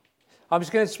I'm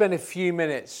just going to spend a few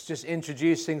minutes just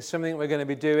introducing something we're going to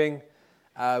be doing,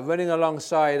 running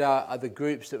alongside the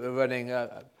groups that we're running,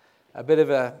 a bit of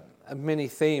a mini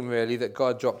theme really that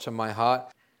God dropped on my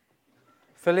heart.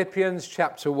 Philippians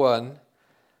chapter 1,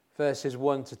 verses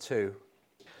 1 to 2.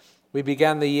 We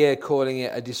began the year calling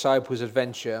it a disciples'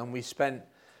 adventure, and we spent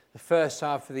the first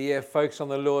half of the year focused on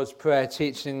the Lord's Prayer,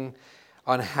 teaching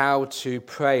on how to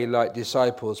pray like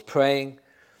disciples, praying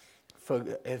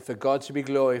for God to be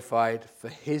glorified, for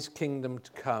his kingdom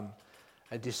to come.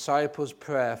 A disciples'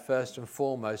 prayer, first and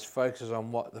foremost, focuses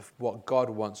on what God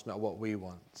wants, not what we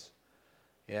want.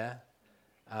 Yeah?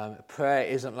 Prayer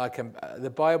isn't like the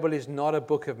Bible is not a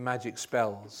book of magic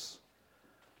spells,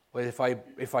 where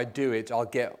if I do it, I'll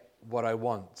get what I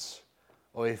want.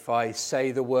 Or if I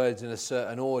say the words in a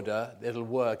certain order, it'll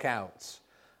work out.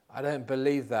 I don't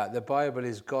believe that. The Bible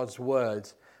is God's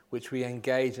word, which we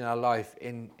engage in our life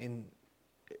in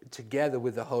together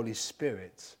with the Holy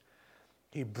Spirit.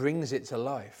 He brings it to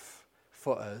life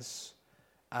for us,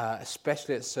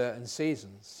 especially at certain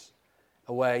seasons,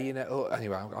 where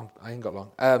anyway, I ain't got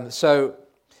long.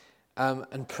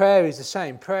 And prayer is the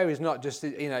same. Prayer is not just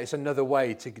it's another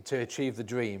way to achieve the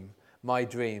dream, my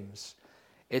dreams.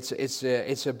 It's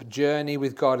a journey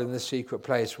with God in the secret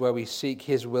place where we seek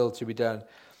his will to be done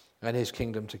and his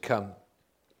kingdom to come.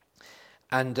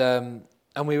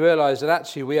 And we realize that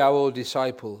actually we are all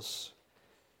disciples.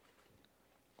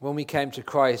 When we came to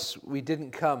Christ, we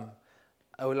didn't come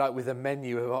with a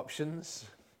menu of options.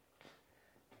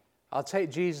 I'll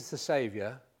take Jesus the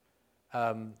Saviour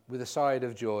with a side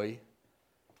of joy,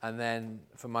 and then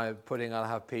for my pudding I'll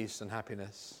have peace and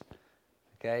happiness.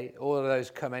 Okay, all of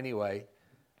those come anyway.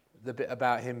 The bit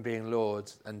about him being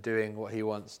Lord and doing what he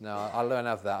wants. Now, I'll learn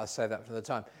of that. I'll say that from the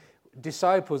time.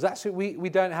 Disciples, that's it. We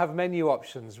don't have menu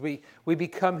options. We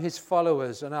become his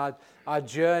followers, and our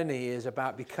journey is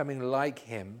about becoming like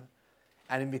him.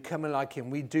 And in becoming like him,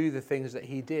 we do the things that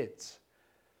he did.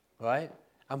 Right?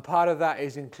 And part of that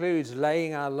includes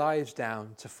laying our lives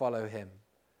down to follow him.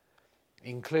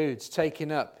 Includes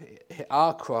taking up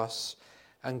our cross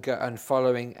and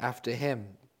following after him.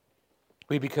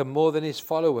 We become more than his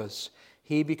followers.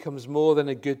 He becomes more than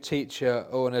a good teacher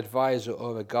or an advisor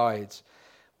or a guide.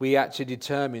 We actually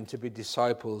determine to be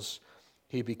disciples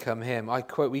who become him.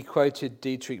 We quoted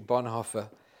Dietrich Bonhoeffer,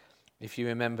 if you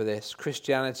remember this.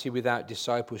 Christianity without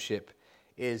discipleship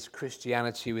is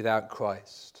Christianity without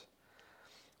Christ.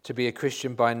 To be a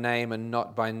Christian by name and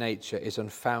not by nature is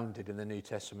unfounded in the New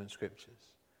Testament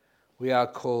scriptures. We are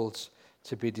called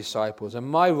to be disciples. And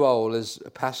my role as a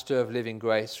pastor of Living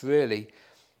Grace really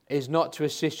is not to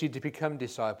assist you to become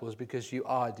disciples, because you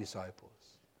are disciples.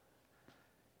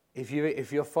 If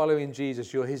you're following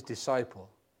Jesus, you're his disciple.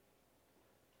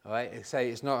 All right? Say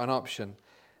it's not an option.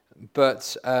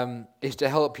 But it's to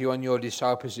help you on your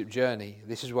discipleship journey.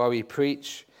 This is why we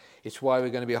preach. It's why we're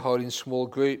going to be holding small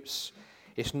groups.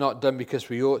 It's not done because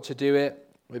we ought to do it,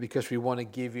 but because we want to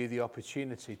give you the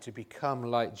opportunity to become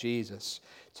like Jesus,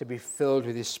 to be filled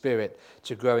with his Spirit,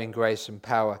 to grow in grace and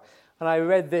power. And I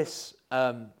read this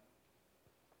beginning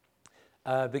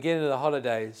of the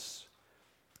holidays,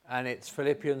 and it's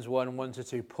Philippians 1, 1 to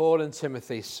 2. Paul and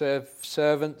Timothy,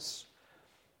 servants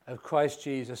of Christ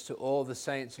Jesus, to all the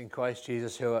saints in Christ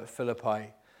Jesus who are at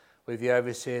Philippi, with the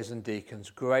overseers and deacons,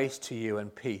 grace to you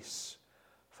and peace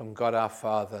from God our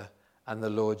Father and the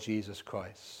Lord Jesus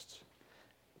Christ.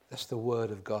 That's the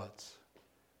word of God.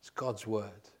 It's God's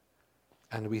word.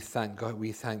 And we thank God,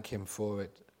 we thank him for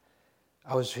it.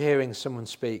 I was hearing someone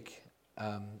speak,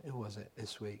 who was it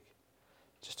this week?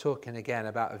 Just talking again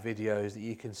about videos that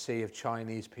you can see of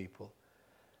Chinese people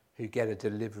who get a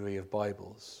delivery of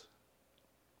Bibles.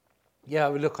 Yeah,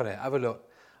 have a look on it. Have a look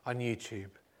on YouTube.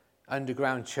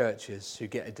 Underground churches who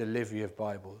get a delivery of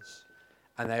Bibles.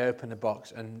 And they open the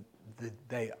box and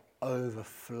they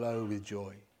overflow with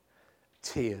joy.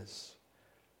 Tears.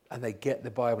 And they get the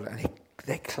Bible and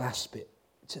they clasp it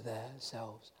to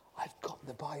themselves. I've got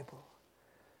the Bible.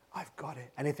 I've got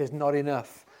it. And if there's not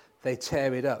enough, they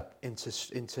tear it up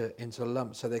into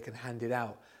lumps so they can hand it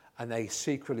out, and they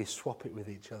secretly swap it with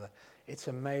each other. It's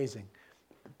amazing.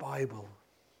 The Bible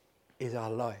is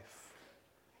our life.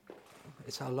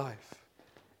 It's our life.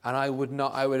 And I would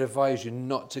advise you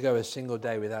not to go a single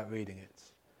day without reading it,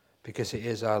 because it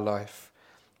is our life.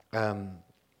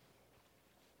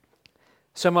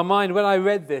 So my mind, when I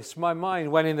read this, my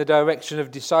mind went in the direction of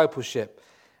discipleship.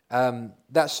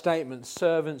 That statement,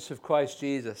 servants of Christ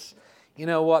Jesus. You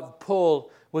know what?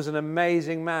 Paul was an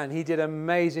amazing man. He did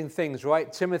amazing things,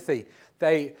 right? Timothy,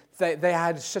 they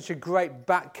had such a great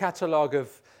back catalogue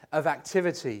of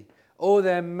activity. All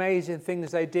the amazing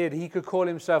things they did. He could call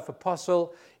himself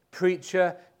apostle,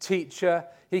 preacher, teacher.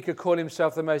 He could call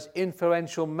himself the most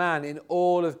influential man in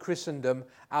all of Christendom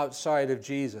outside of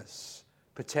Jesus,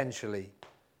 potentially.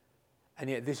 And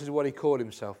yet this is what he called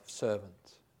himself, servant.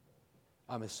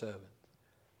 I'm a servant.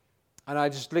 And I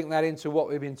just link that into what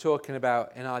we've been talking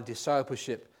about in our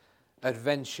discipleship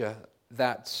adventure,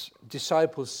 that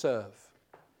disciples serve.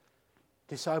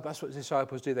 That's what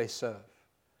disciples do, they serve.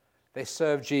 They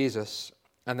serve Jesus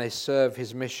and they serve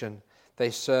his mission.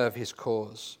 They serve his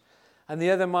cause. And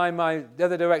the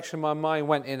other direction my mind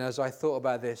went in as I thought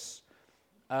about this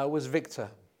was Victor.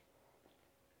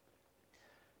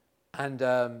 And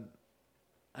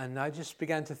I just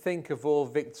began to think of all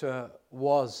Victor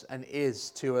was and is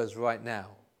to us right now.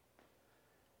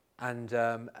 And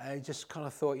I just kind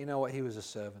of thought, you know what, he was a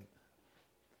servant.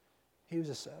 He was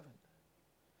a servant.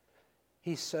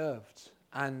 He served.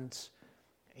 And,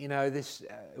 you know, this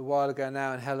a while ago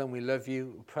now, and Helen, we love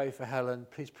you. Pray for Helen.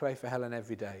 Please pray for Helen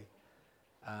every day.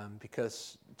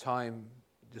 Because time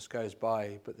just goes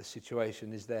by, but the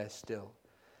situation is there still.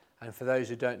 And for those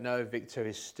who don't know, Victor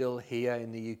is still here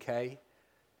in the UK.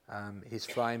 He's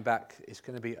flying back. It's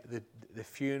going to be, the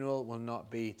funeral will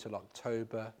not be till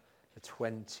October the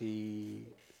 25th.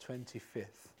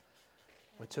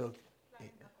 We're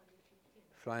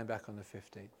flying back on the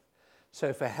 15th.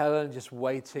 So for Helen, just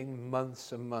waiting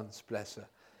months and months, bless her.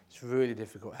 It's really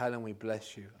difficult. Helen, we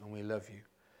bless you and we love you.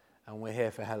 And we're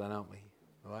here for Helen, aren't we?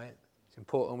 Right? It's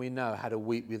important we know how to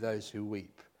weep with those who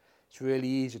weep. It's really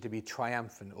easy to be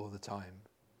triumphant all the time.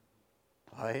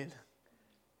 Right?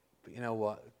 But you know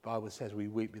what? The Bible says we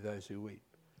weep with those who weep.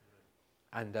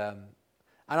 And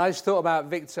I just thought about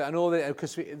Victor and all that,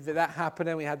 because that happened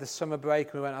and we had the summer break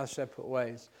and we went our separate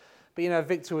ways. But you know,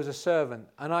 Victor was a servant.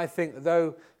 And I think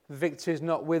though Victor is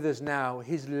not with us now,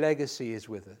 his legacy is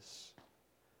with us.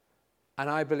 And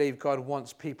I believe God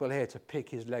wants people here to pick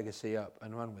his legacy up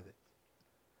and run with it.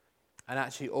 And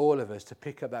actually all of us to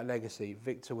pick up that legacy.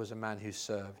 Victor was a man who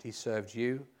served. He served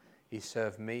you. He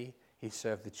served me. He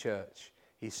served the church.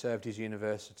 He served his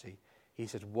university. He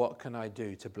said, what can I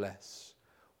do to bless?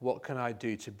 What can I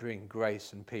do to bring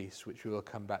grace and peace, which we will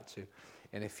come back to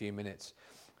in a few minutes.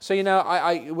 So, you know,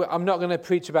 I'm not going to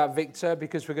preach about Victor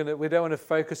because we don't want to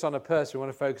focus on a person. We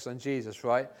want to focus on Jesus,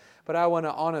 right? But I want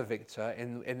to honor Victor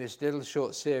in this little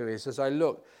short series as I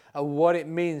look at what it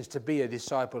means to be a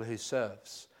disciple who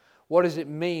serves. What does it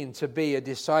mean to be a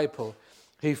disciple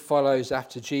who follows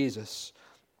after Jesus?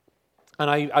 And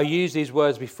I used these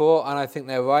words before, and I think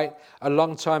they're right. A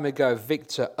long time ago,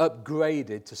 Victor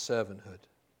upgraded to servanthood.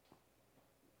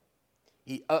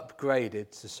 He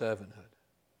upgraded to servanthood.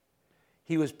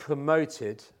 He was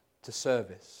promoted to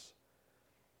service.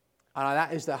 And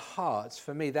that is the heart,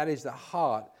 for me, that is the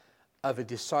heart of a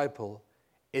disciple,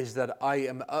 is that I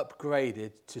am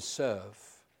upgraded to serve.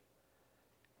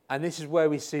 And this is where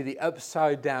we see the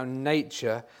upside down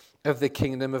nature of the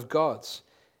kingdom of God.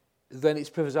 Then it's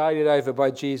presided over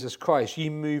by Jesus Christ.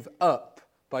 You move up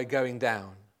by going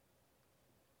down.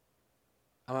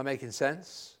 Am I making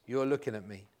sense? You're looking at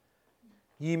me.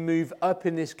 You move up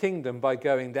in this kingdom by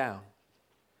going down.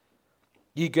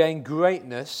 You gain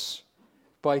greatness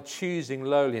by choosing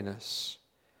lowliness.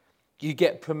 You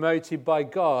get promoted by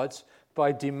God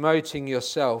by demoting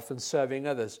yourself and serving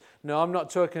others. No, I'm not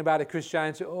talking about a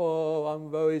Christianity,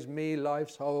 woe is me,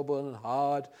 life's horrible and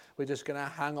hard. We're just going to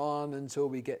hang on until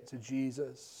we get to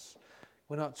Jesus.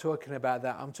 We're not talking about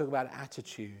that. I'm talking about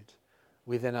attitude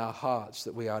within our hearts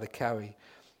that we are to carry.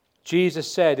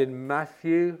 Jesus said in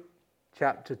Matthew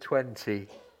chapter 20,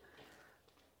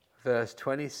 verse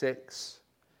 26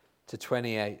 to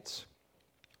 28.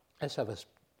 Let's have a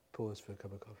pause for a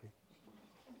cup of coffee.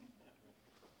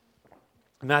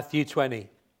 Matthew 20,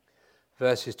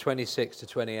 verses 26 to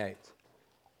 28.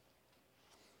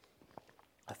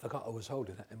 I forgot I was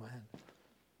holding that in my hand.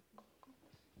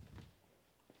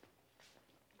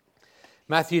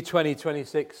 Matthew 20,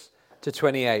 26 to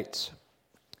 28.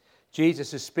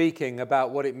 Jesus is speaking about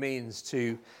what it means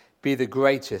to be the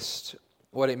greatest,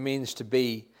 what it means to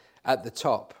be at the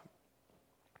top.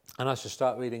 And I should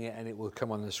start reading it and it will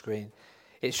come on the screen.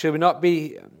 It should not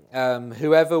be,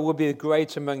 whoever will be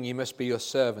great among you must be your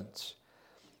servant.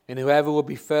 And whoever will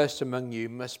be first among you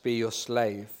must be your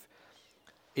slave.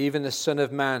 Even the Son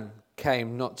of Man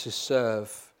came not to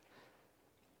serve,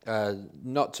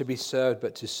 not to be served,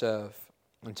 but to serve,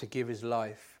 and to give his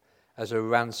life as a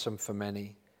ransom for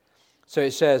many. So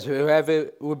it says, whoever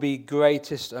will be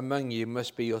greatest among you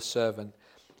must be your servant.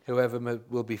 Whoever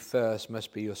will be first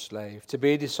must be your slave. To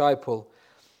be a disciple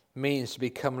means to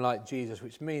become like Jesus,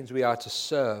 which means we are to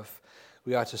serve.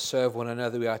 We are to serve one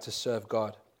another. We are to serve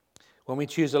God. When we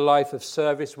choose a life of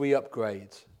service, we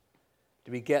upgrade.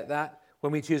 Do we get that?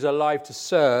 When we choose a life to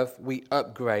serve, we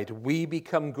upgrade. We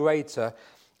become greater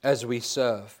as we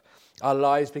serve. Our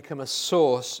lives become a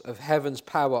source of heaven's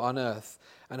power on earth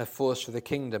and a force for the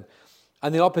kingdom.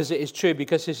 And the opposite is true,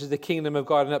 because this is the kingdom of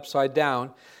God and upside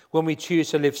down. When we choose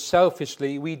to live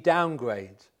selfishly, we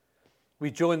downgrade.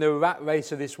 We join the rat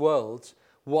race of this world.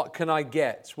 What can I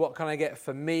get? What can I get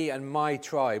for me and my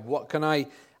tribe?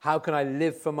 How can I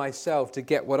live for myself to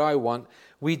get what I want?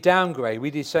 We downgrade.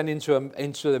 We descend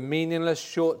into the meaningless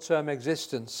short-term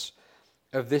existence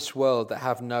of this world that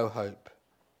have no hope.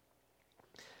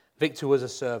 Victor was a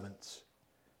servant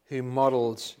who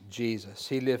modeled Jesus.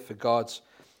 He lived for God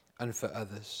and for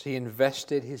others. He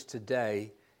invested his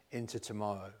today into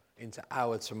tomorrow, into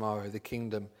our tomorrow, the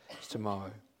kingdom's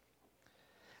tomorrow.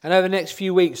 And over the next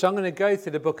few weeks, I'm going to go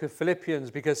through the book of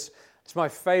Philippians because it's my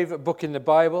favorite book in the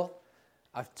Bible.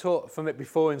 I've taught from it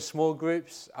before in small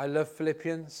groups. I love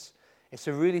Philippians. It's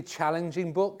a really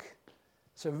challenging book.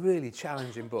 It's a really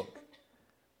challenging book.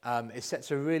 It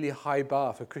sets a really high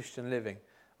bar for Christian living.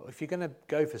 Well, if you're going to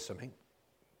go for something,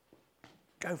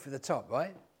 go for the top,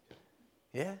 right?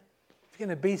 Yeah? If you're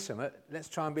going to be something, let's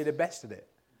try and be the best at it.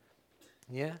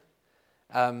 Yeah?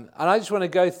 And I just want to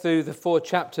go through the 4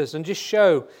 chapters and just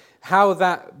show how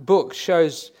that book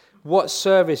shows what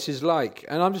service is like.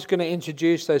 And I'm just going to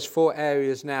introduce those 4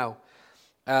 areas now.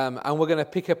 And we're going to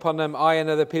pick up on them. I and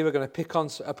other people are going to pick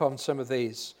up on some of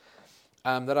these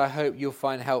that I hope you'll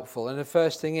find helpful. And the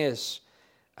first thing is,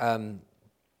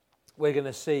 we're going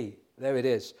to see, there it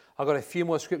is. I've got a few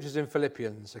more scriptures in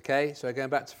Philippians, okay? So going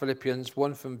back to Philippians,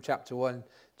 1 from chapter 1,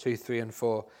 2, 3, and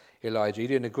 4. Elijah, you're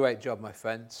doing a great job, my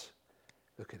friends.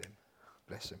 Look at him.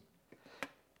 Bless him.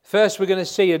 First, we're going to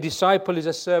see a disciple is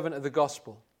a servant of the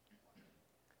gospel.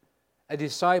 A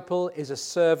disciple is a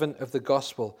servant of the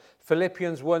gospel.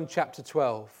 Philippians 1, chapter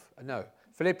 12. No,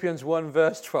 Philippians 1,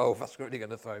 verse 12. That's really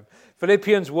going to throw him.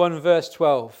 Philippians 1, verse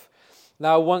 12.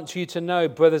 Now, I want you to know,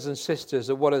 brothers and sisters,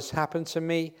 that what has happened to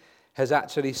me has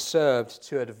actually served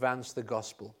to advance the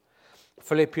gospel.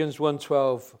 Philippians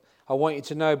 1:12. I want you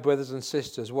to know, brothers and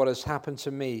sisters, what has happened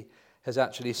to me has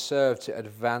actually served to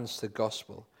advance the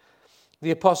gospel.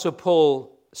 The Apostle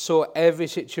Paul saw every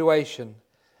situation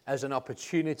as an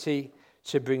opportunity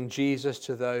to bring Jesus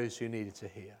to those who needed to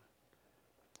hear.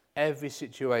 Every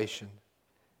situation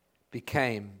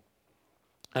became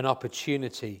an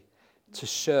opportunity to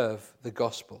serve the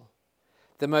gospel.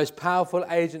 The most powerful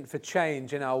agent for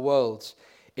change in our world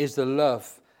is the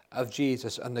love of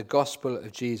Jesus and the gospel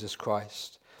of Jesus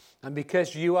Christ. And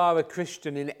because you are a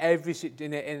Christian in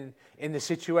the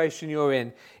situation you're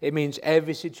in, it means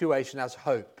every situation has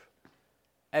hope.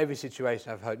 Every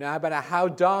situation has hope. Now, no matter how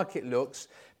dark it looks,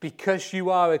 because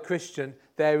you are a Christian,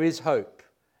 there is hope.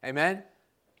 Amen?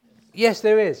 Yes,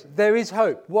 there is. There is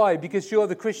hope. Why? Because you're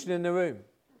the Christian in the room.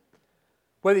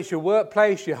 Whether it's your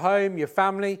workplace, your home, your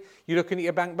family, you're looking at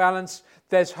your bank balance,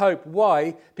 there's hope.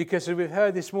 Why? Because as we've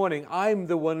heard this morning, I'm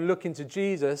the one looking to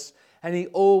Jesus, and he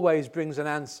always brings an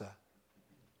answer.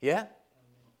 Yeah?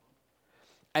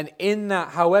 And in that,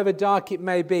 however dark it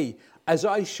may be, as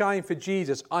I shine for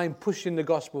Jesus, I'm pushing the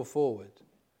gospel forward.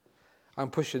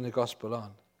 I'm pushing the gospel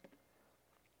on.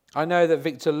 I know that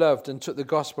Victor loved and took the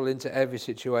gospel into every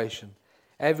situation.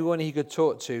 Everyone he could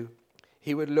talk to,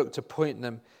 he would look to point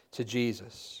them to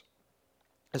Jesus.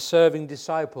 A serving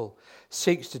disciple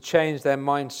seeks to change their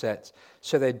mindset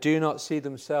so they do not see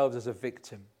themselves as a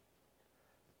victim.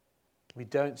 We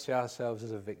don't see ourselves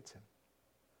as a victim.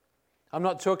 I'm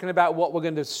not talking about what we're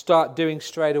going to start doing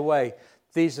straight away.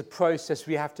 These are processes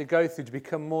we have to go through to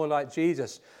become more like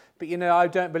Jesus. But I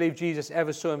don't believe Jesus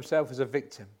ever saw himself as a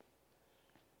victim.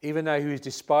 Even though he was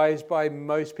despised by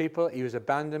most people, he was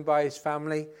abandoned by his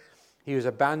family, he was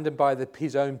abandoned by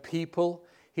his own people,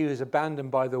 he was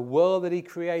abandoned by the world that he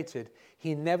created.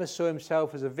 He never saw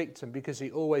himself as a victim because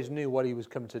he always knew what he was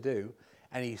come to do,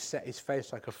 and he set his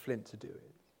face like a flint to do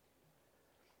it.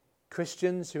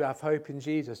 Christians who have hope in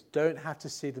Jesus don't have to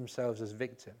see themselves as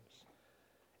victims.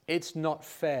 It's not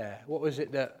fair. What was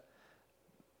it that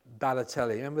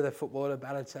Balotelli, remember the footballer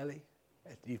Balotelli?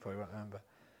 You probably won't remember.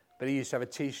 But he used to have a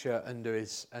T-shirt under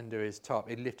his top.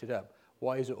 He'd lift it up.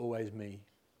 Why is it always me?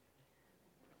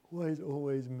 Why is it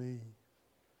always me?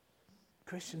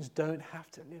 Christians don't have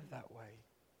to live that way.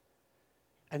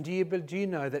 And do you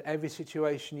know that every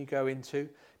situation you go into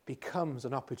becomes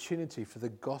an opportunity for the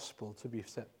gospel to be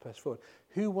pressed forward?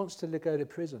 Who wants to go to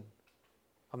prison?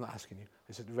 I'm not asking you.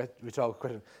 It's a rhetorical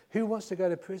question. Who wants to go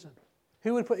to prison?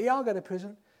 Who would put, I'll go to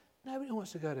prison? Nobody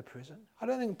wants to go to prison. I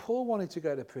don't think Paul wanted to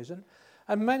go to prison.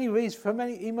 And many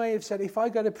reasons, he may have said, if I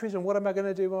go to prison, what am I going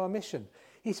to do with my mission?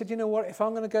 He said, you know what, if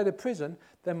I'm going to go to prison,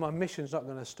 then my mission's not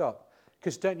going to stop.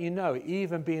 Because don't you know,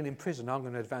 even being in prison, I'm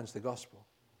going to advance the gospel.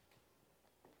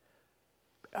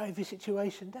 Every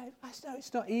situation, Dave, no,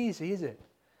 it's not easy, is it?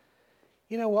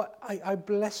 You know what? I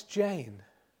bless Jane.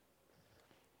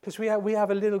 Because we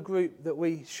have a little group that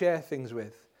we share things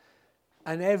with.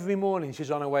 And every morning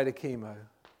she's on her way to chemo.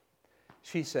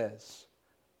 She says,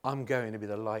 I'm going to be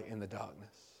the light in the darkness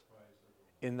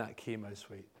in that chemo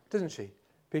suite. Doesn't she?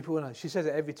 People will know. She says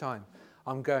it every time.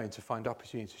 I'm going to find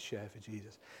opportunity to share for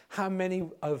Jesus. How many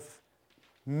of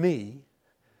me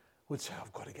would say,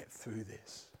 I've got to get through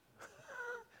this?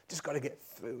 Just got to get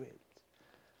through it.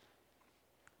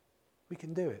 We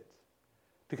can do it.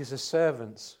 Because as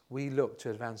servants, we look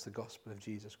to advance the gospel of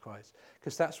Jesus Christ.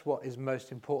 Because that's what is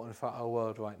most important for our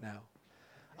world right now.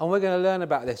 And we're going to learn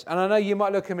about this. And I know you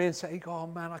might look at me and say, oh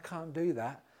man, I can't do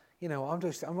that. You know,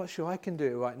 I'm not sure I can do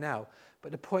it right now.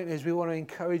 But the point is, we want to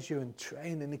encourage you and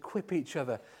train and equip each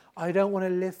other. I don't want to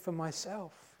live for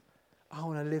myself. I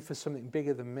want to live for something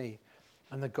bigger than me.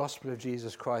 And the gospel of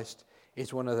Jesus Christ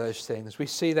is one of those things. We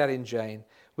see that in Jane.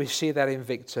 We see that in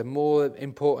Victor. More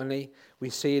importantly,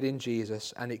 we see it in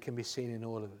Jesus, and it can be seen in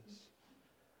all of us.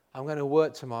 I'm going to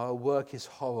work tomorrow. Work is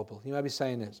horrible. You might be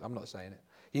saying this. I'm not saying it.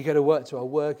 You go to work tomorrow.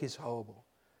 Work is horrible.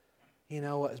 You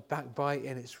know what? It's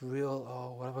backbiting. It's real.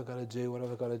 Oh, what have I got to do? What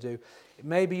have I got to do?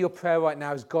 Maybe your prayer right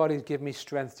now is, God, give me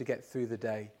strength to get through the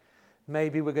day.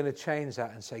 Maybe we're going to change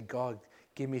that and say, God,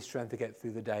 give me strength to get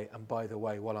through the day. And by the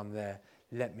way, while I'm there,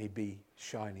 let me be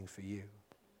shining for you.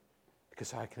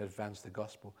 Because I can advance the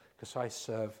gospel. Because I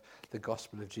serve the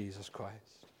gospel of Jesus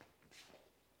Christ.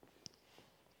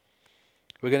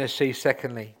 We're going to see,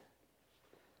 secondly,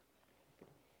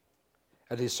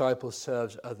 a disciple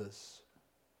serves others.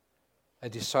 A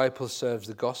disciple serves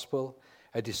the gospel.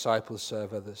 A disciple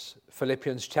serves others.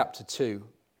 Philippians chapter 2,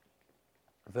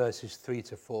 verses 3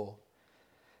 to 4.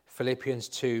 Philippians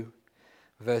 2,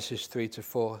 verses 3 to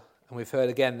 4. And we've heard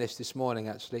again this morning,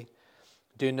 actually.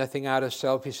 Do nothing out of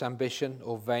selfish ambition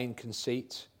or vain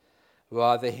conceit.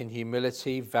 Rather, in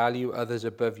humility, value others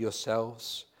above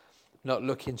yourselves, not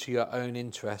looking to your own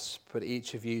interests, but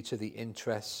each of you to the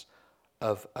interests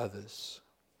of others.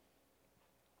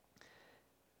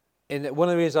 One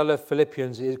of the reasons I love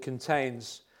Philippians is it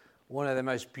contains one of the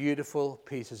most beautiful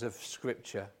pieces of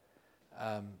scripture,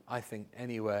 I think,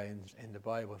 anywhere in the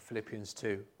Bible, Philippians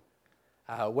 2.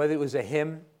 Whether it was a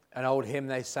hymn, an old hymn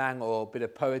they sang, or a bit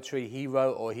of poetry he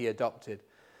wrote or he adopted.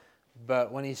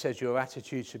 But when he says your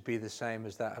attitude should be the same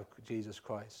as that of Jesus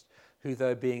Christ, who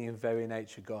though being in very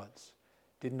nature God's,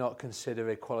 did not consider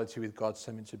equality with God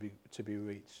something to be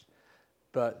reached,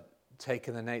 but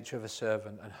taking the nature of a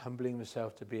servant and humbling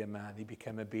himself to be a man, he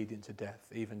became obedient to death,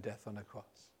 even death on a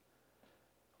cross.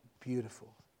 Beautiful.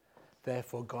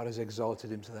 Therefore God has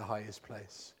exalted him to the highest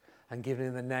place and given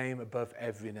him the name above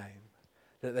every name,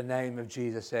 that the name of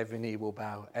Jesus every knee will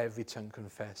bow, every tongue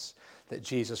confess that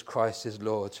Jesus Christ is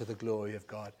Lord, to the glory of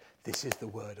God. This is the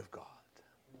word of God.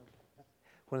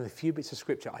 One of the few bits of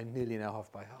scripture I nearly know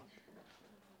off by heart.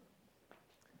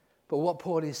 But what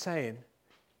Paul is saying,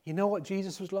 you know what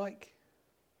Jesus was like?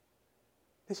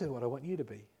 This is what I want you to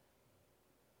be.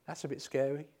 That's a bit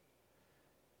scary.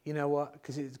 You know what?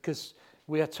 Because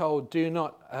we are told, do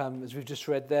not, as we've just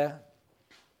read there,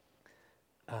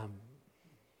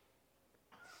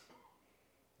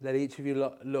 let each of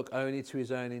you look only to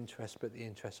his own interest, but the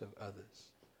interest of others.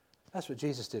 That's what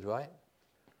Jesus did, right?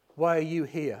 Why are you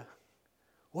here?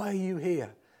 Why are you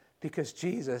here? Because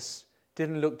Jesus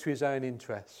didn't look to his own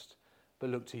interest, but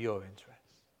looked to your interest.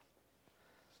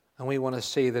 And we want to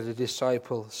see that a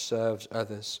disciple serves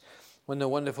others. One of the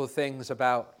wonderful things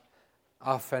about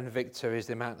our friend Victor is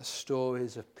the amount of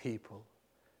stories of people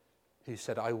who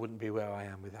said, I wouldn't be where I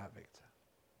am without Victor.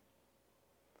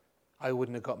 I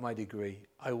wouldn't have got my degree.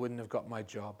 I wouldn't have got my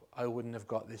job. I wouldn't have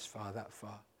got this far, that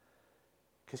far.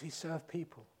 Because he served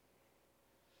people.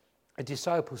 A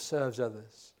disciple serves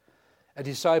others. A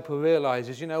disciple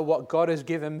realizes, you know what, God has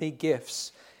given me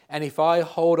gifts. And if I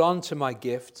hold on to my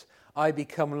gift, I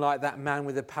become like that man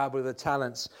with the parable of the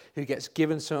talents who gets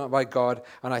given something by God,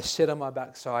 and I sit on my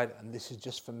backside, and this is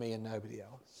just for me and nobody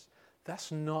else.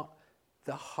 That's not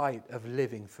the height of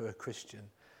living for a Christian.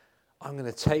 I'm going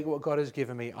to take what God has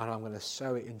given me and I'm going to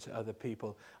sow it into other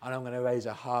people, and I'm going to raise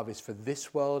a harvest for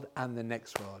this world and the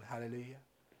next world. Hallelujah.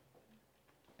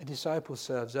 A disciple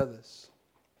serves others.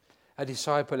 A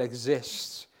disciple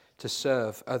exists to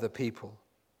serve other people.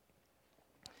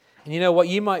 And you know what?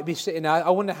 You might be sitting there.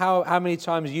 I wonder how many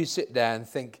times you sit there and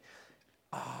think,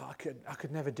 I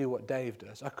could never do what Dave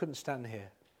does. I couldn't stand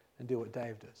here and do what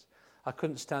Dave does. I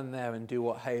couldn't stand there and do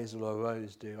what Hazel or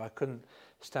Rose do. I couldn't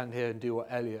stand here and do what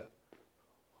Elliot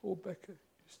or Becca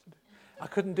used to do. I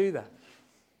couldn't do that.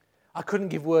 I couldn't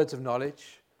give words of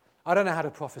knowledge. I don't know how to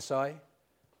prophesy.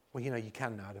 Well, you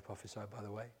can know how to prophesy, by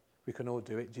the way. We can all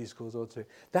do it. Jesus calls all to it.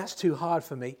 That's too hard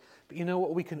for me. But you know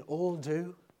what we can all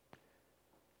do?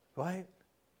 Right?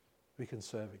 We can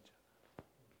serve each other.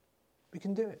 We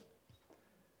can do it.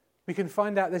 We can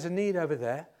find out there's a need over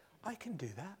there. I can do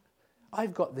that.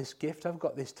 I've got this gift. I've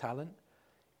got this talent.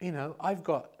 I've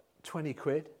got 20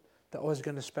 quid that I was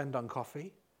going to spend on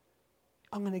coffee.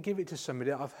 I'm going to give it to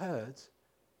somebody that I've heard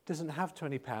doesn't have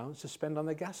 £20 to spend on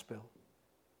their gas bill.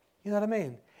 You know what I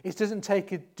mean? It doesn't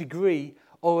take a degree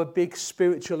or a big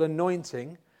spiritual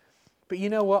anointing. But you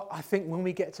know what? I think when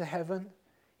we get to heaven,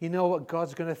 you know what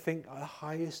God's going to think the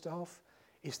highest of?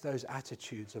 It's those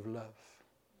attitudes of love.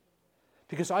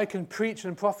 Because I can preach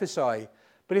and prophesy,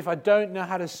 but if I don't know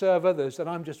how to serve others, then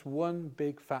I'm just one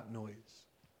big fat noise.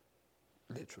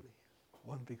 Literally,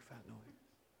 one big fat noise.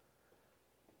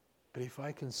 But if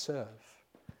I can serve,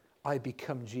 I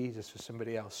become Jesus for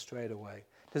somebody else straight away.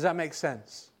 Does that make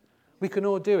sense? We can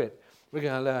all do it. We're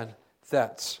going to learn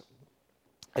that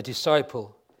a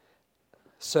disciple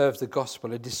serves the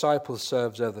gospel. A disciple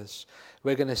serves others.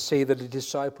 We're going to see that a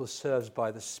disciple serves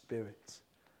by the Spirit.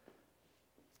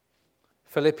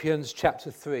 Philippians chapter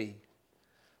 3,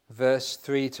 verse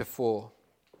 3 to 4.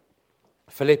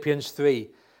 Philippians 3,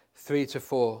 3 to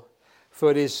 4.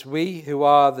 For it is we who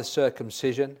are the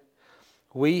circumcision,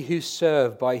 we who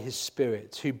serve by his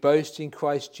Spirit, who boast in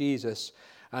Christ Jesus,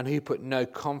 and who put no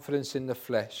confidence in the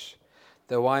flesh,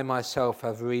 though I myself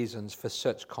have reasons for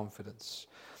such confidence.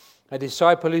 A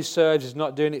disciple who serves is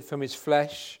not doing it from his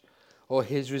flesh, or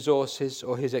his resources,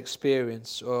 or his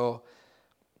experience, or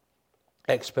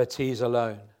expertise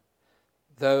alone.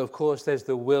 Though, of course, there's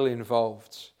the will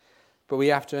involved. But we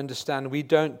have to understand we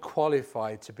don't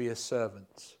qualify to be a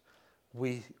servant.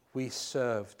 We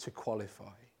serve to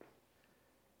qualify.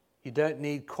 You don't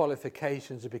need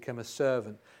qualifications to become a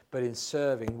servant, but in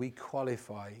serving, we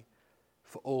qualify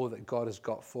for all that God has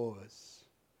got for us.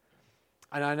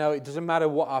 And I know it doesn't matter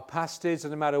what our past is,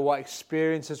 doesn't matter what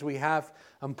experiences we have.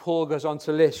 And Paul goes on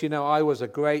to list, I was a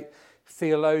great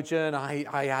theologian,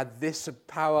 I had this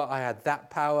power, I had that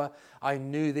power, I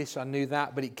knew this, I knew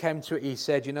that, but it came to it, he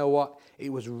said, you know what?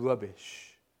 It was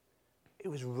rubbish. It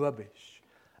was rubbish.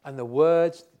 And the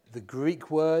words, the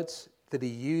Greek words that he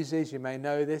uses, you may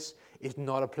know this, is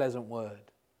not a pleasant word.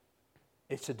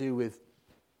 It's to do with,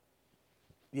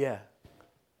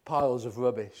 piles of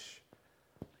rubbish.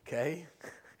 Okay?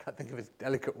 I can't think of a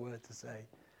delicate word to say.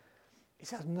 It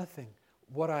says nothing.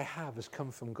 What I have has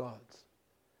come from God.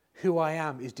 Who I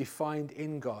am is defined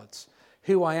in God's.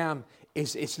 Who I am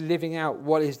is living out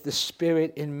what is the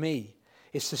Spirit in me.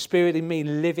 It's the Spirit in me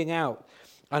living out.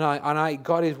 And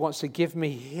God wants to give me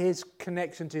his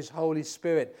connection to his Holy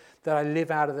Spirit, that I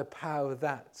live out of the power of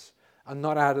that and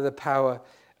not out of the power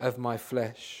of my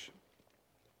flesh.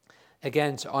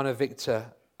 Again, to honor Victor,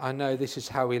 I know this is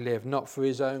how he lived, not for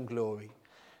his own glory,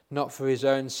 not for his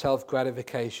own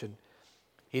self-gratification.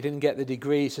 He didn't get the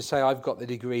degrees to say, I've got the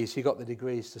degrees. He got the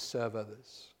degrees to serve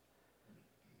others.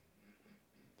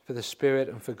 For the Spirit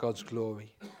and for God's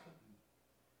glory.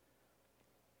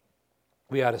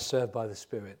 We are to serve by the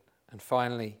Spirit. And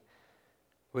finally,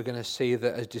 we're going to see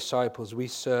that as disciples, we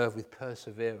serve with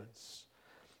perseverance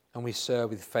and we serve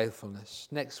with faithfulness.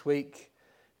 Next week,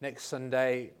 next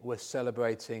Sunday, we're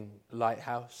celebrating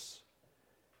Lighthouse.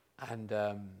 And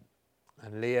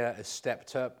Leah has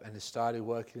stepped up and has started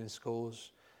working in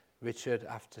schools. Richard,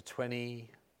 after 20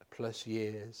 plus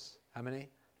years, how many?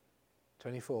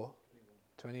 24?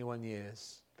 21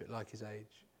 years, a bit like his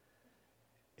age.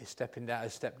 Has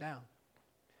stepped down.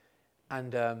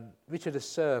 And Richard has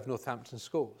served Northampton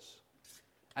schools.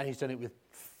 And he's done it with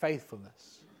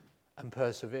faithfulness and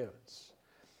perseverance.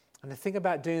 And the thing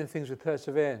about doing things with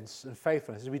perseverance and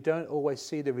faithfulness is we don't always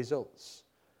see the results.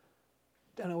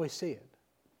 Don't always see it.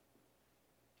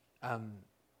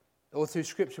 All through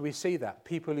Scripture we see that.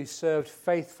 People who served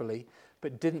faithfully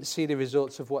but didn't see the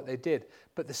results of what they did.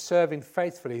 But the serving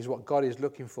faithfully is what God is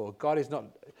looking for. God is not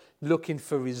looking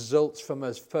for results from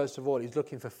us, first of all. He's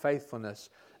looking for faithfulness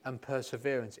and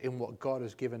perseverance in what God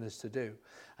has given us to do.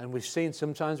 And we've seen,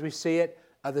 sometimes we see it,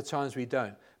 other times we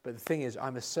don't. But the thing is,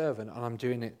 I'm a servant and I'm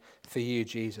doing it for you,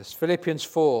 Jesus. Philippians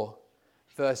 4,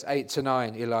 verse 8 to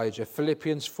 9, Elijah.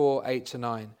 Philippians 4, 8 to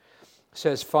 9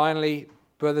 says, finally,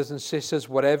 brothers and sisters,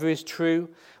 whatever is true,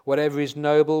 whatever is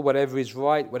noble, whatever is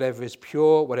right, whatever is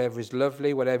pure, whatever is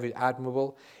lovely, whatever is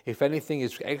admirable, if anything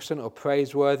is excellent or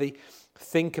praiseworthy,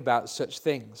 think about such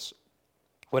things.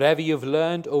 Whatever you've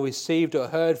learned or received or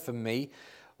heard from me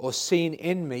or seen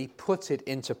in me, put it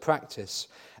into practice,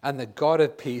 and the God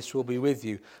of peace will be with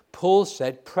you. Paul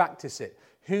said, practice it.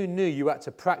 Who knew you had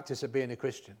to practice at being a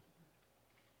Christian?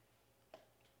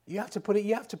 You have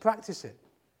to practice it.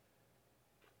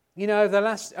 You know,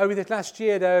 over this last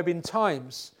year, there have been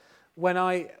times when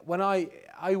I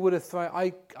would have thrown,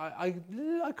 I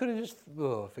could have just,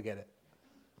 forget it.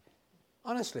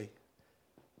 Honestly.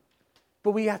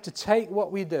 But we have to take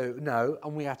what we know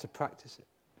and we have to practice it.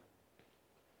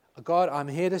 God, I'm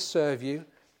here to serve you.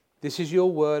 This is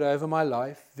your word over my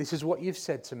life. This is what you've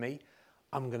said to me.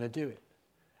 I'm going to do it.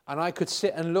 And I could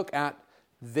sit and look at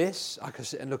this. I could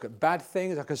sit and look at bad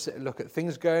things. I could sit and look at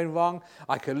things going wrong.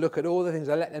 I could look at all the things.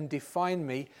 I let them define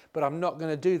me. But I'm not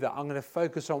going to do that. I'm going to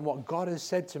focus on what God has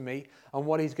said to me and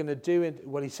what he's going to do, and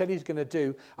what he said he's going to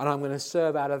do. And I'm going to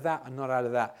serve out of that and not out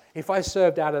of that. If I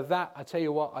served out of that, I tell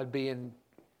you what, I'd be in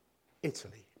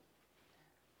Italy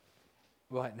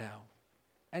right now.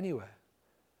 Anywhere.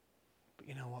 But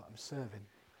you know what? I'm serving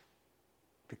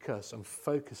because I'm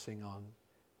focusing on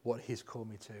what he's called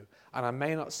me to. And I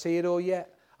may not see it all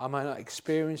yet. I may not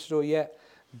experience it all yet.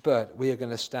 But we are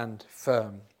going to stand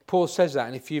firm. Paul says that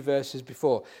in a few verses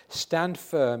before. Stand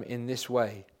firm in this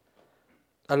way.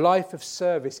 A life of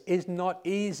service is not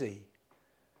easy.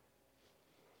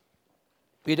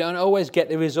 We don't always get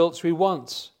the results we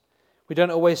want. We don't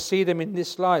always see them in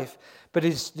this life. But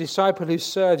his disciple who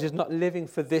serves is not living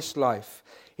for this life.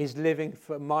 He's living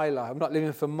for my life. I'm not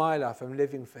living for my life. I'm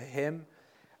living for him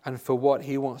and for what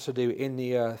he wants to do in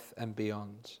the earth and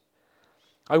beyond.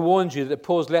 I warned you that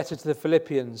Paul's letter to the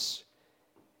Philippians,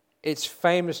 it's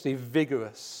famously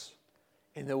vigorous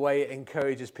in the way it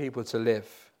encourages people to live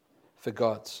for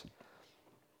God.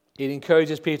 It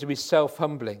encourages people to be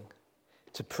self-humbling,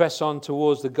 to press on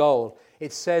towards the goal.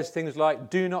 It says things like,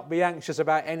 do not be anxious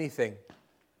about anything.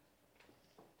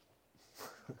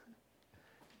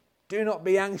 Do not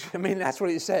be anxious. I mean, that's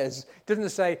what it says. It doesn't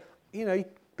say,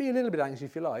 be a little bit anxious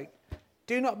if you like.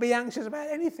 Do not be anxious about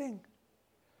anything.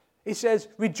 It says,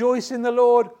 rejoice in the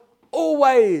Lord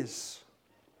always.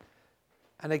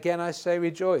 And again, I say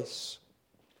rejoice.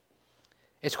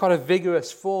 It's quite a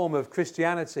vigorous form of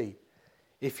Christianity,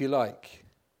 if you like.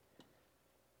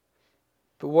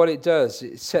 But what it does,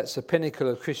 it sets a pinnacle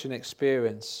of Christian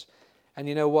experience. And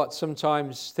you know what?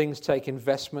 Sometimes things take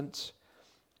investment,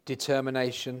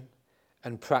 determination,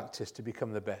 and practice to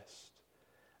become the best.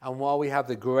 And while we have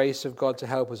the grace of God to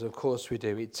help us, of course we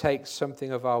do, it takes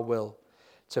something of our will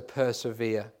to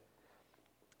persevere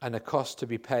and a cost to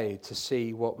be paid to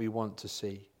see what we want to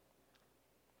see.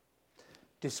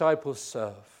 Disciples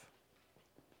serve.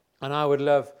 And I would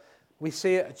love, we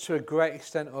see it to a great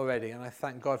extent already, and I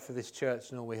thank God for this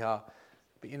church and all we are.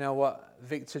 But you know what?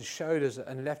 Victor showed us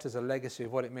and left us a legacy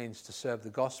of what it means to serve the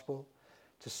gospel,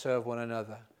 to serve one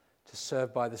another, to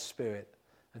serve by the Spirit,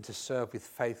 and to serve with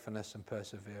faithfulness and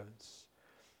perseverance.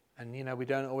 And we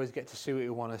don't always get to see what we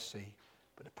want to see.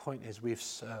 But the point is we've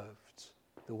served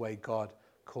the way God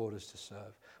called us to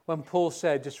serve. When Paul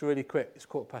said, just really quick, it's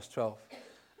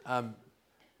 12:15.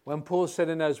 When Paul said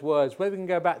in those words, whether we can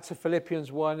go back to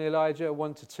Philippians 1, Elijah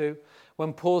 1-2,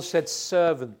 when Paul said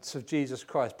servants of Jesus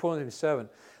Christ, Paul is a servant,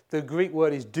 the Greek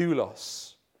word is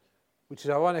doulos, which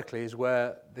is ironically is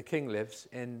where the king lives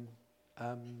in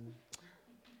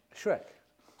Shrek.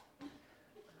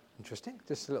 Interesting.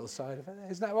 Just a little side of it.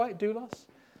 Isn't that right? Doulos?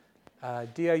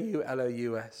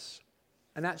 D-O-U-L-O-U-S.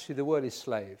 And actually the word is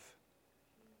slave.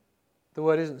 The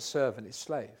word isn't servant, it's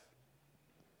slave.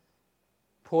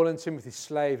 Paul and Timothy,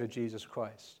 slave of Jesus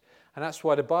Christ. And that's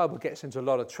why the Bible gets into a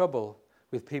lot of trouble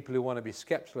with people who want to be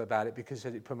skeptical about it, because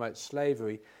it promotes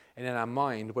slavery. And in our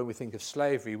mind, when we think of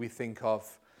slavery, we think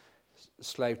of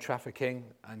slave trafficking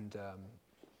and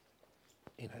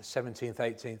 17th,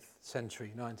 18th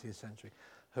century, 19th century.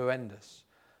 Horrendous.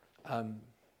 And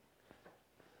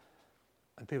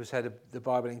people say the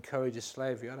Bible encourages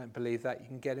slavery. I don't believe that. You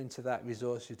can get into that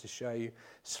resources to show you.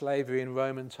 Slavery in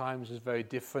Roman times was very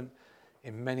different.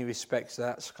 In many respects,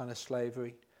 that's kind of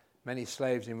slavery. Many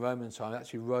slaves in Roman times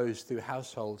actually rose through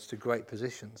households to great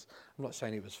positions. I'm not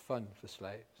saying it was fun for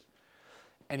slaves.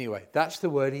 Anyway, that's the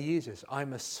word he uses.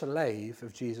 I'm a slave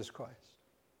of Jesus Christ.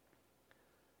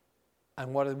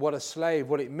 And what a slave,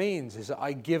 what it means is that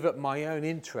I give up my own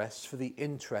interests for the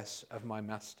interests of my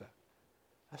master.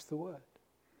 That's the word.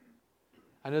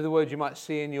 Another word you might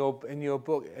see in your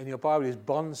book, in your Bible, is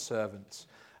bondservants.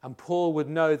 And Paul would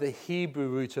know the Hebrew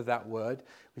root of that word,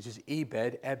 which is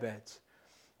ebed,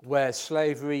 where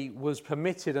slavery was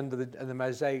permitted under the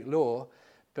Mosaic law,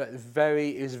 but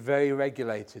is very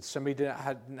regulated. Somebody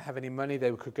didn't have any money,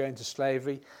 they could go into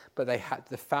slavery, but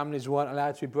the families weren't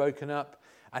allowed to be broken up.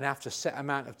 And after a set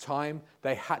amount of time,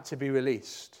 they had to be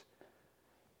released.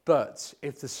 But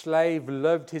if the slave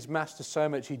loved his master so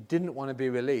much he didn't want to be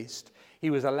released, he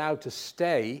was allowed to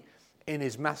stay in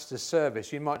his master's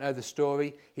service. You might know the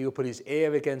story. He would put his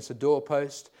ear against the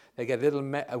doorpost. They get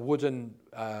a wooden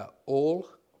awl,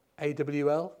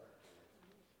 A-W-L.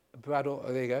 Bradall,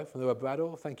 there you go, from the word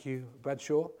Bradall. Thank you,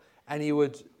 Bradshaw. And he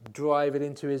would drive it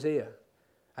into his ear.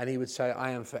 And he would say,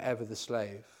 I am forever the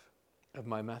slave of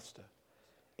my master.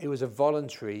 It was a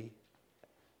voluntary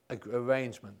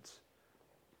arrangement.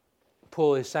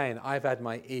 Paul is saying, I've had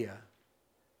my ear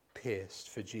pierced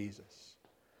for Jesus.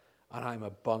 And I'm a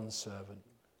bondservant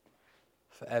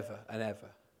forever and ever.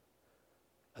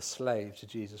 A slave to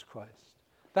Jesus Christ.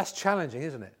 That's challenging,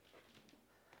 isn't it?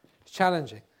 It's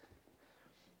challenging.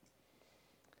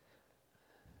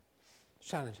 It's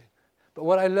challenging. But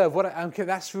what I love,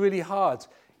 that's really hard.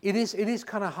 It is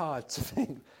kind of hard to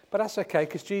think. But that's okay,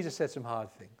 because Jesus said some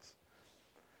hard things.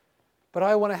 But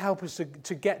I want to help us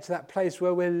to get to that place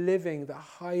where we're living the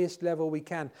highest level we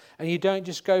can. And you don't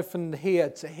just go from here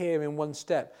to here in one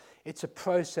step. It's a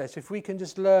process. If we can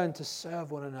just learn to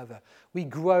serve one another, we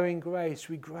grow in grace,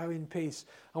 we grow in peace.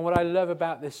 And what I love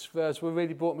about this verse, what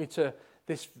really brought me to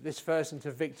this verse and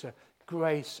to Victor,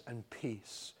 grace and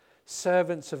peace.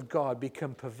 Servants of God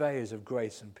become purveyors of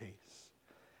grace and peace.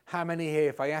 How many here,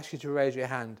 if I ask you to raise your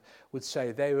hand, would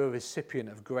say they were a recipient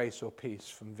of grace or peace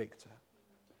from Victor?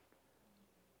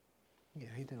 Yeah,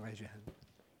 he didn't raise your hand.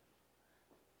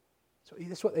 So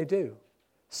that's what they do.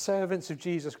 Servants of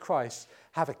Jesus Christ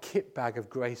have a kit bag of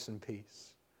grace and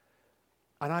peace.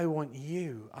 And I want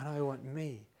you and I want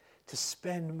me to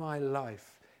spend my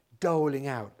life doling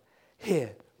out.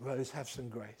 Here, Rose, have some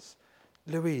grace.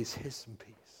 Louise, here's some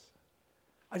peace.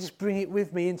 I just bring it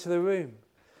with me into the room.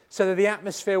 So that the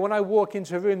atmosphere, when I walk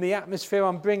into a room, the atmosphere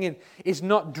I'm bringing is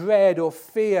not dread or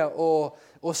fear or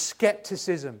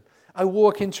skepticism. I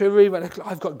walk into a room and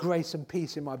I've got grace and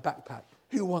peace in my backpack.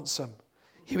 Who wants some?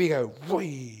 Here we go.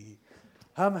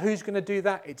 Who's going to do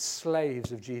that? It's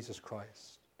slaves of Jesus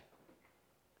Christ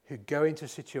who go into a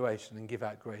situation and give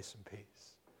out grace and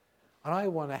peace. And I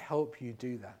want to help you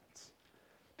do that.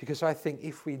 Because I think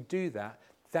if we do that,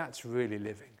 that's really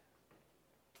living.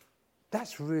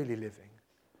 That's really living.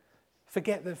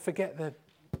 Forget the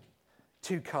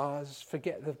 2 cars,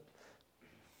 forget the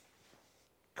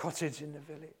cottage in the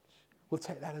village. We'll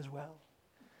take that as well.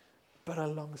 But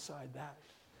alongside that,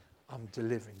 I'm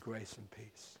delivering grace and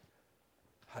peace.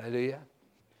 Hallelujah.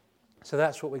 So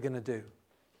that's what we're going to do.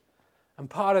 And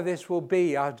part of this will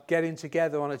be our getting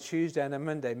together on a Tuesday and a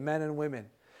Monday, men and women,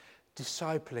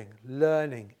 discipling,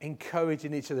 learning,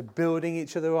 encouraging each other, building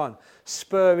each other on,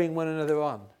 spurring one another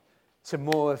on to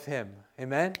more of him.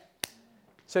 Amen?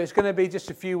 So it's going to be just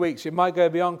a few weeks. It might go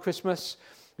beyond Christmas.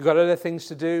 We've got other things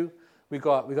to do. We've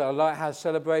got a Lighthouse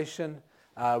celebration.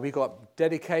 We've got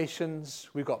dedications.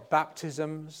 We've got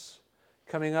baptisms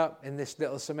coming up in this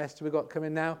little semester we've got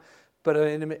coming now. But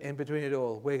in between it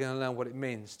all, we're going to learn what it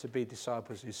means to be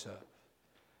disciples who serve.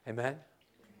 Amen?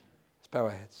 Let's bow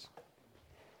our heads.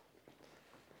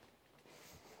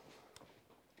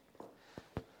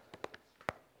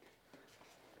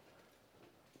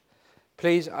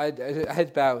 Please,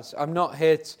 head bows. I'm not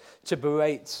here to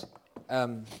berate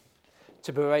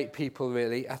people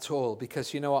really at all,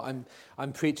 because you know what,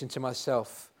 I'm preaching to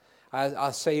myself.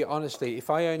 I'll say honestly,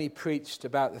 if I only preached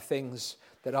about the things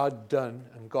that I'd done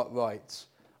and got right,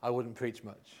 I wouldn't preach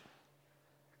much.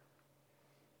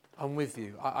 I'm with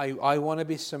you. I want to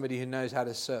be somebody who knows how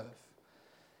to serve.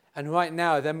 And right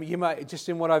now, then you might, just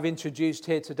in what I've introduced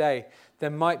here today, there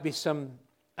might be some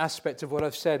aspect of what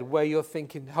I've said where you're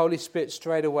thinking, Holy Spirit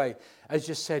straight away has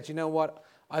just said, you know what,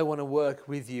 I want to work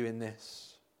with you in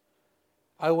this.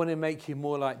 I want to make you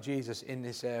more like Jesus in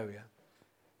this area.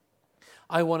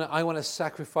 I want to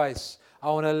sacrifice. I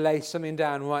want to lay something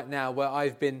down right now where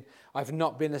I've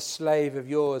not been a slave of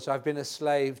yours. I've been a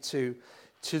slave to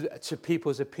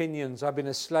people's opinions. I've been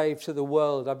a slave to the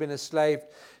world. I've been a slave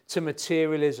to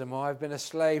materialism, or I've been a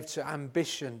slave to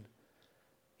ambition.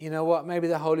 You know what? Maybe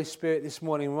the Holy Spirit this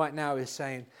morning, right now, is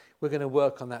saying, we're going to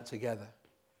work on that together.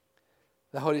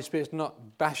 The Holy Spirit's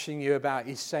not bashing you about.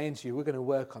 He's saying to you, we're going to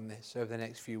work on this over the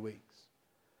next few weeks.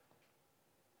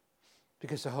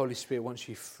 Because the Holy Spirit wants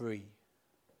you free.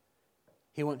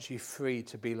 He wants you free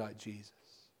to be like Jesus.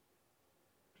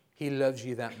 He loves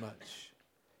you that much.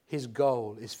 His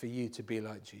goal is for you to be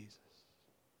like Jesus.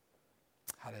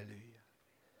 Hallelujah.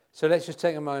 So let's just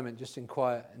take a moment, just in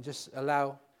quiet, and just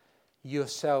allow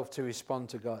yourself to respond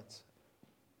to God.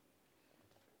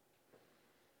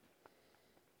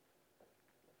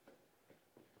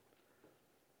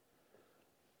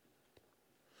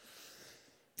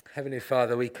 Heavenly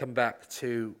Father, we come back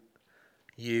to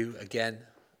you again.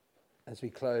 As we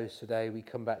close today, we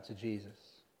come back to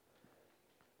Jesus.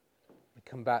 We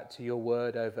come back to your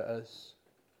word over us.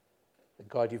 That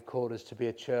God, you've called us to be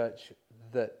a church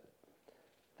that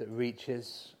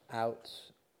reaches out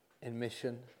in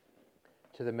mission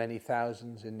to the many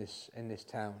thousands in this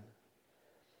town.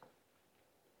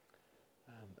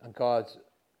 And God,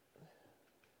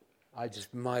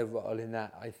 my role in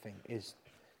that, I think, is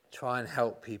try and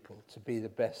help people to be the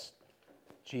best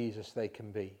Jesus they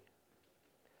can be.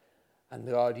 And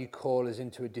God, you call us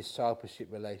into a discipleship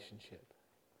relationship.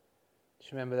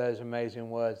 Just remember those amazing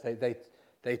words.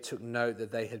 They took note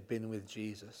that they had been with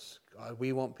Jesus. God,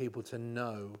 we want people to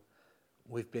know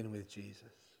we've been with Jesus.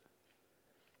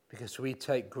 Because we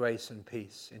take grace and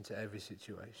peace into every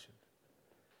situation.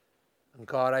 And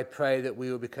God, I pray that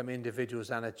we will become individuals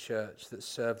and a church that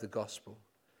serve the gospel,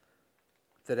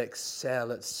 that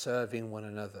excel at serving one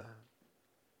another,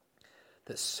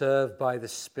 that serve by the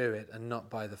Spirit and not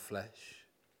by the flesh,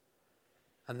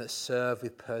 and that serve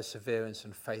with perseverance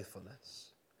and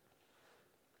faithfulness.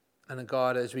 And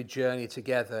God, as we journey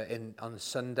together on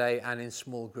Sunday and in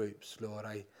small groups, Lord,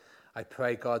 I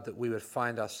pray, God, that we would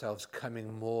find ourselves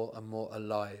coming more and more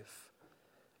alive.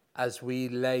 As we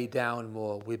lay down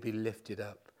more, we'll be lifted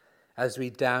up. As we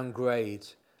downgrade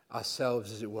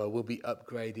ourselves, as it were, we'll be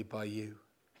upgraded by you.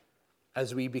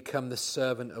 As we become the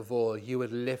servant of all, you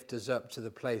would lift us up to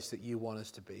the place that you want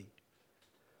us to be.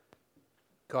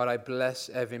 God, I bless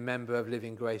every member of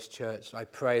Living Grace Church. I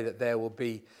pray that there will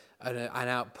be an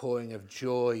outpouring of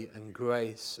joy and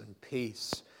grace and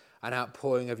peace, an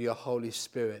outpouring of your Holy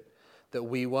Spirit, that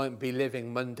we won't be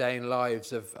living mundane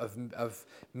lives of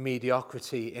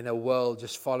mediocrity in a world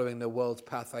just following the world's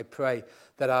path. I pray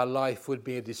that our life would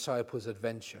be a disciple's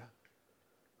adventure,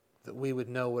 that we would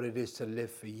know what it is to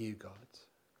live for you, God,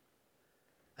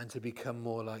 and to become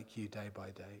more like you day by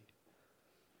day.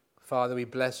 Father, we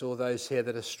bless all those here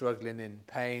that are struggling in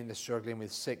pain, they're struggling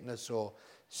with sickness or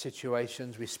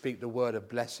situations. We speak the word of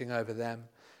blessing over them.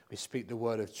 We speak the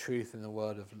word of truth and the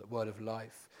word of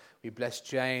life. We bless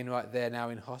Jane right there now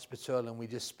in hospital, and we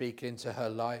just speak into her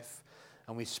life.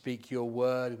 And we speak your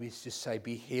word. We just say,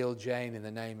 be healed, Jane, in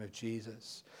the name of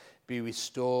Jesus. Be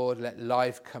restored. Let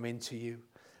life come into you.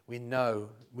 We know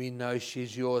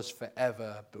she's yours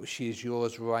forever, but she is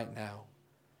yours right now.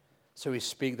 So we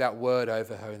speak that word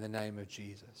over her in the name of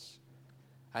Jesus.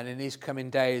 And in these coming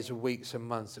days, weeks and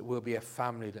months, it will be a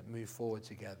family that move forward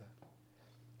together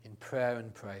in prayer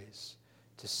and praise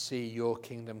to see your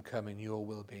kingdom come and your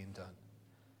will being done.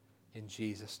 In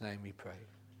Jesus' name we pray.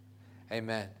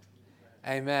 Amen.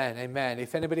 Amen. Amen.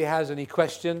 If anybody has any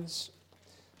questions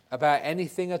about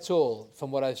anything at all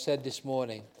from what I've said this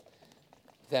morning,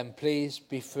 then please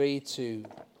be free to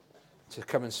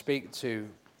come and speak to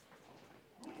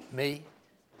me.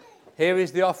 Here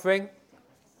is the offering.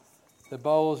 The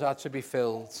bowls are to be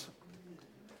filled.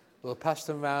 We'll pass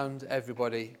them round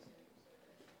everybody.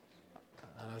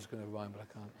 I was going to rhyme, but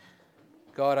I can't.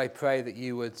 God, I pray that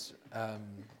you would...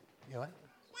 you all right?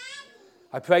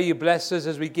 I pray you bless us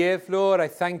as we give, Lord. I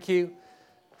thank you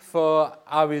for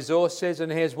our resources.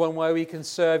 And here's one way we can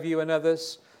serve you and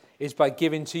others, is by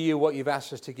giving to you what you've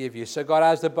asked us to give you. So God,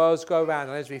 as the bowls go around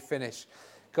and as we finish,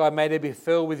 God, may they be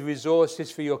filled with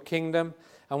resources for your kingdom.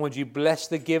 And would you bless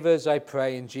the givers, I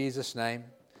pray, in Jesus' name.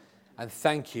 And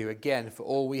thank you again for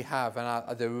all we have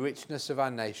and the richness of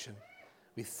our nation.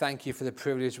 We thank you for the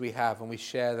privilege we have, and we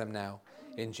share them now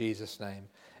in Jesus' name.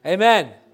 Amen.